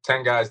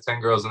 10 guys,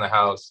 10 girls in the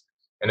house.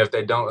 And if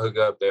they don't hook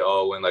up, they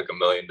all win like $1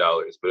 million.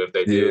 But if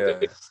they do,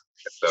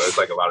 so it's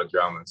like a lot of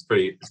drama. It's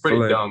pretty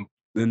dumb.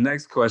 The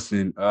next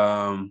question,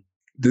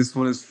 this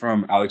one is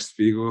from Alex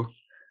Spiegel.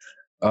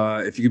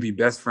 If you could be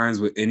best friends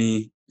with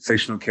any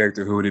fictional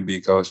character, who would it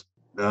be, Coach?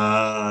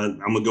 I'm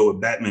going to go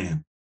with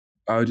Batman.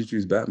 Why would you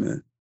choose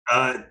Batman?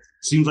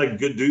 Seems like a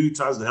good dude,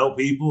 tries to help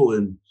people.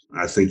 And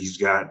I think he's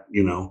got,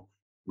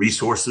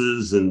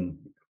 resources and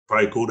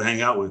probably cool to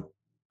hang out with.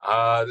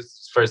 This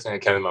is the first thing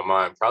that came to my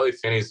mind. Probably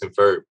Phineas and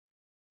Ferb.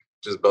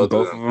 Just both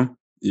of them.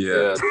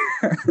 Yeah.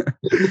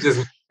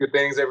 Just good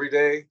things every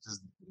day.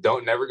 Just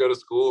never go to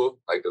school.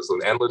 Like this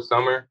endless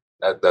summer.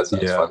 That's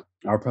fun.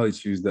 I'll probably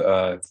choose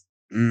the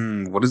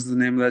what is the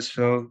name of that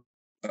show?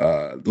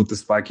 With the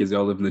Spy Kids, they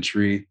all live in the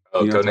tree.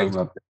 Oh,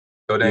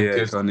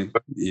 Codename.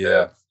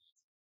 Yeah.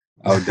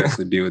 I would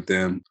definitely be with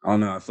them. I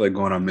don't know. I feel like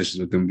going on missions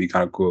with them would be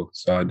kind of cool.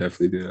 So I'd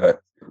definitely do that.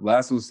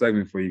 Last little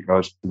segment for you,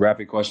 Coach. The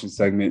rapid question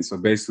segment. So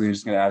basically, I'm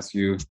just going to ask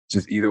you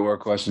just either or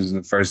questions.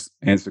 And the first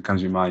answer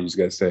comes to your mind. You just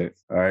got to say it.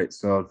 All right.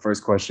 So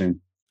first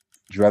question.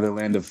 Would you rather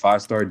land a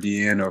 5-star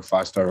DN or a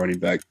 5-star running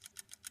back?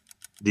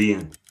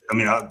 DN. I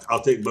mean,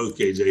 I'll take both,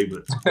 KJ,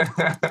 but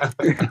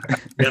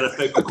gotta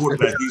affect the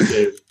quarterback these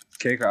days.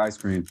 Cake or ice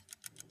cream?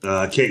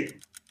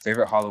 Cake.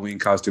 Favorite Halloween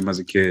costume as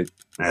a kid?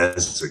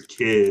 As a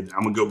kid,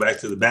 I'm going to go back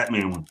to the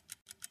Batman one.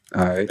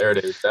 All right. There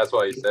it is. That's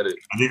why you said it.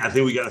 I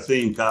think we got a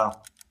theme,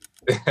 Kyle.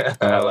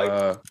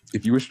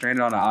 If you were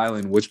stranded on an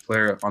island, which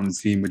player on the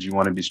team would you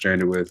want to be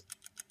stranded with?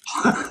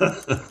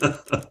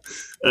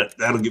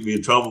 That'll get me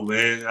in trouble,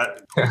 man. All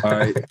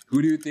right.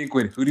 Who do you think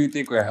would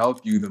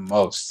help you the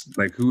most?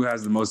 Like, who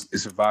has the most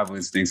survival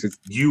instincts?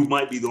 You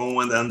might be the only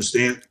one that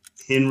understands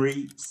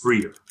Henry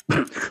Freer.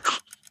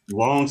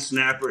 Long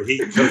snapper.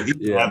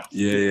 Yeah.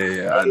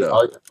 I know.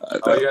 All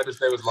you had to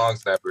say was long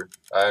snapper.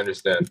 I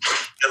understand.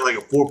 He had like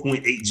a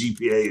 4.8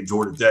 GPA at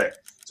Georgia Tech,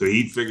 so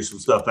he'd figure some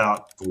stuff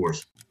out for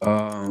us.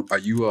 Are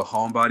you a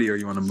homebody or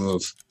you want to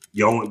move?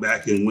 Y'all went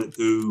back and went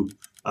through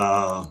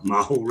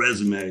my whole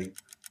resume,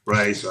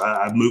 right? So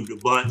I moved a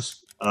bunch,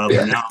 but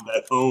now I'm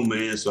back home,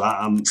 man. So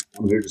I'm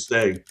here to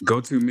stay.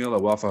 Go-to meal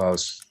at Waffle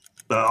House.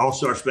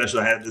 All-star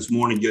special I had this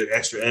morning. Get an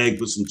extra egg,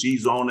 put some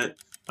cheese on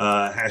it,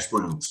 hash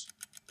browns.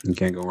 You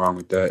can't go wrong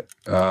with that.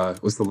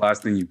 What's the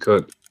last thing you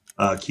cooked?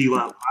 Key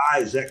lime pie.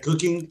 Is that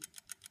cooking?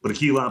 But a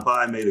key lime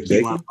pie made a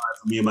key lime pie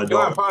for me and my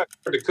daughter. Key lime pie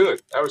hard to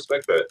cook. I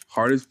respect that.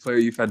 Hardest player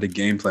you've had to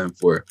game plan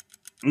for?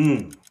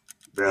 I'm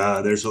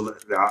gonna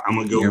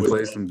go. You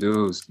play some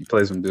dudes. You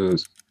play some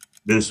dudes.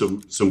 Been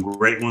some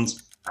great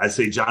ones. I'd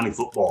say Johnny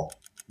Football,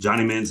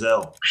 Johnny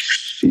Manziel.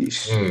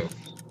 Sheesh.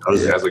 I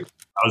was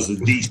the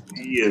DC,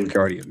 and I can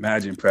already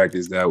imagine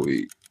practice that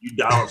week. You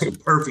dial up some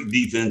perfect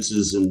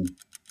defenses, and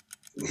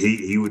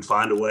he would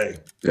find a way.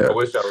 Yeah. I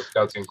wish I was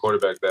scout team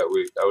quarterback that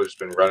week. I would just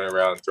been running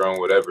around throwing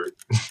whatever.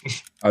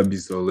 I'd be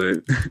so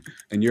lit.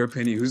 In your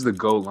opinion, who's the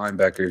GOAT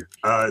linebacker?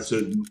 So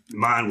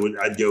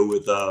I'd go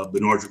with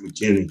Benardrick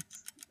McKinney.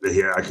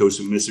 Yeah, I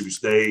coached at Mississippi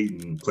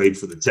State and played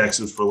for the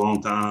Texans for a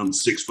long time.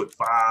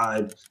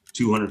 6'5",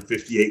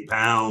 258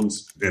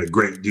 pounds, and a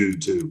great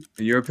dude too.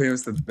 In your opinion,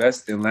 what's the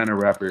best Atlanta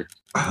rapper?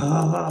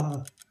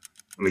 Can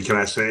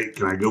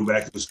I go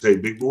back and say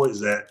Big Boy?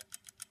 Is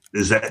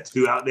that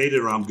too outdated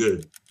or I'm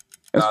good?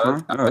 That's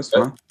fine. No, that's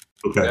fine.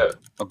 Okay. Yeah.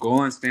 A goal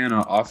line stand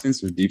on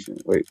offense or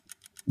defense? Wait,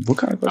 what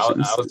kind of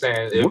question? I was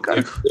saying, if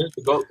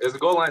there's a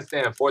goal line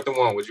stand, 4th and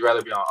 1, would you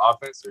rather be on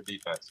offense or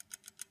defense?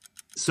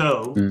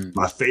 So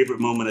my favorite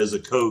moment as a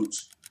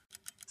coach,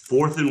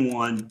 4th and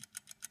 1,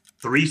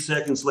 3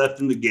 seconds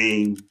left in the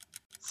game,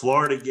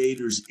 Florida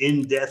Gators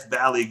in Death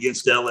Valley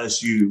against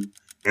LSU,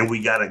 and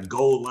we got a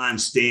goal line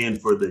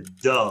stand for the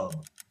dub.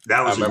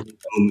 That was a great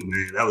moment,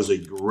 man. That was a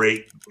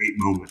great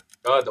moment.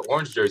 The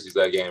orange jerseys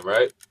that game,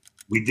 right?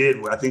 We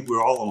did. I think we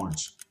were all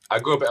orange. I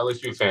grew up an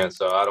LSU fan,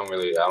 so I don't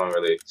really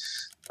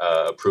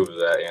approve of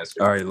that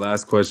answer. All right,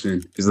 last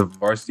question. Is the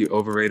varsity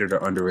overrated or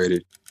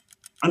underrated?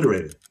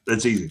 Underrated.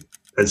 That's easy.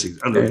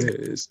 Underrated. There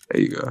it is.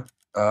 There you go.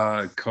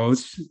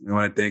 Coach, I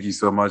want to thank you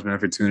so much, man,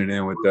 for tuning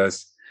in with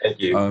us. Thank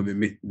you.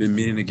 Been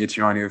meaning to get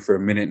you on here for a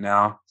minute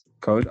now.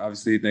 Coach,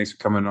 obviously, thanks for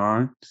coming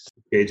on.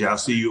 KJ, I'll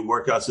see you at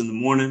workouts in the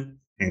morning.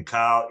 And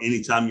Kyle,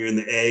 anytime you're in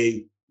the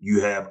A,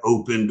 you have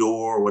open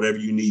door, whatever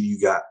you need, you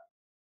got.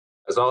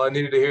 That's all I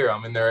needed to hear.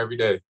 I'm in there every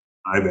day.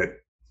 I bet.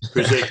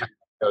 Appreciate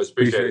you.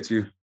 Appreciate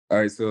you. All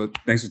right, so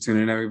thanks for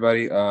tuning in,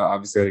 everybody.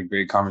 Obviously, I had a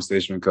great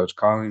conversation with Coach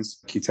Collins.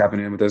 Keep tapping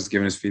in with us,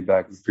 giving us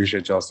feedback. We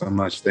appreciate y'all so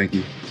much. Thank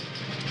you.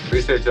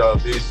 Appreciate y'all.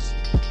 Peace.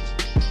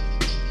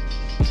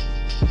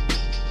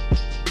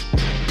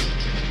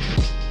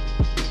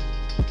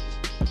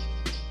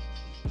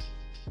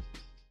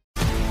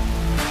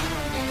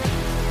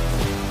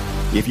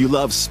 If you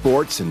love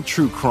sports and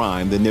true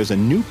crime, then there's a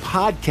new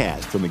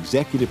podcast from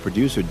executive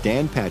producer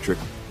Dan Patrick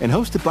and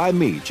hosted by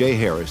me, Jay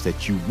Harris,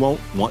 that you won't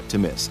want to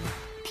miss.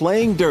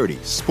 Playing Dirty: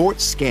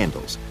 Sports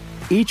Scandals.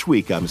 Each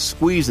week, I'm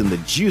squeezing the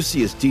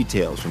juiciest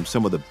details from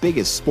some of the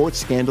biggest sports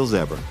scandals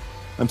ever.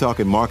 I'm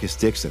talking Marcus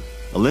Dixon,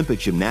 Olympic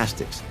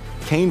gymnastics,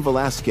 Cain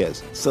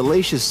Velasquez,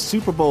 salacious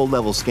Super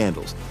Bowl-level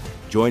scandals.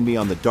 Join me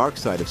on the dark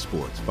side of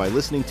sports by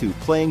listening to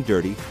Playing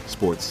Dirty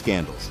Sports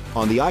Scandals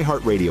on the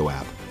iHeartRadio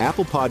app,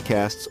 Apple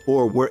Podcasts,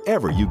 or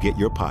wherever you get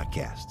your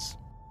podcasts.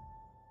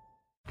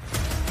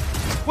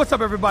 What's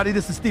up, everybody?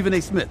 This is Stephen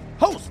A. Smith,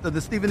 host of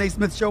the Stephen A.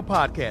 Smith Show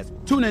podcast.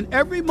 Tune in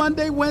every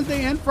Monday,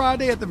 Wednesday, and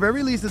Friday at the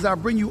very least as I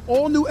bring you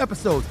all new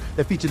episodes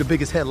that feature the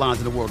biggest headlines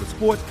in the world of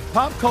sports,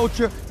 pop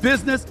culture,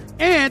 business,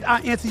 and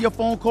I answer your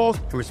phone calls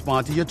and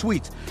respond to your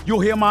tweets. You'll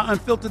hear my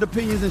unfiltered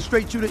opinions and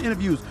straight-shooter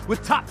interviews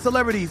with top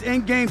celebrities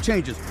and game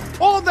changers.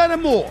 All that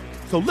and more.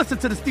 So listen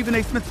to the Stephen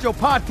A. Smith Show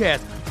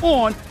podcast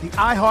on the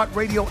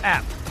iHeartRadio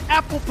app,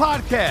 Apple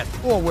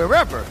Podcasts, or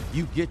wherever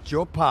you get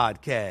your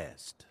podcast.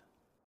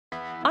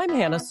 I'm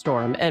Hannah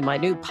Storm, and my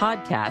new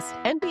podcast,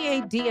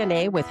 NBA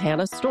DNA with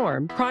Hannah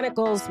Storm,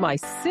 chronicles my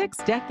 6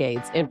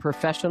 decades in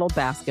professional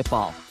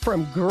basketball.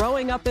 From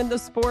growing up in the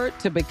sport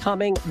to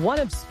becoming one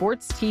of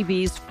sports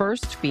TV's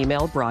first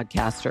female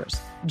broadcasters.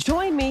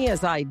 Join me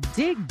as I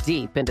dig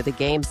deep into the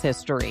game's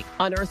history,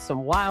 unearth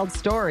some wild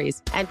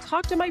stories, and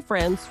talk to my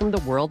friends from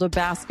the world of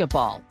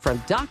basketball,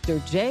 from Dr.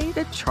 J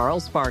to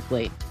Charles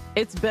Barkley.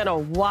 It's been a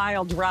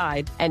wild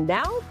ride, and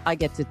now I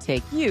get to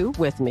take you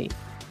with me.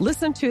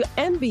 Listen to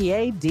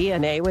NBA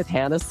DNA with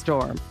Hannah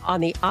Storm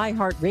on the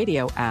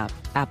iHeartRadio app,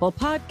 Apple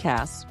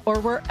Podcasts, or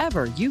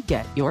wherever you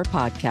get your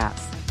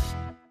podcasts.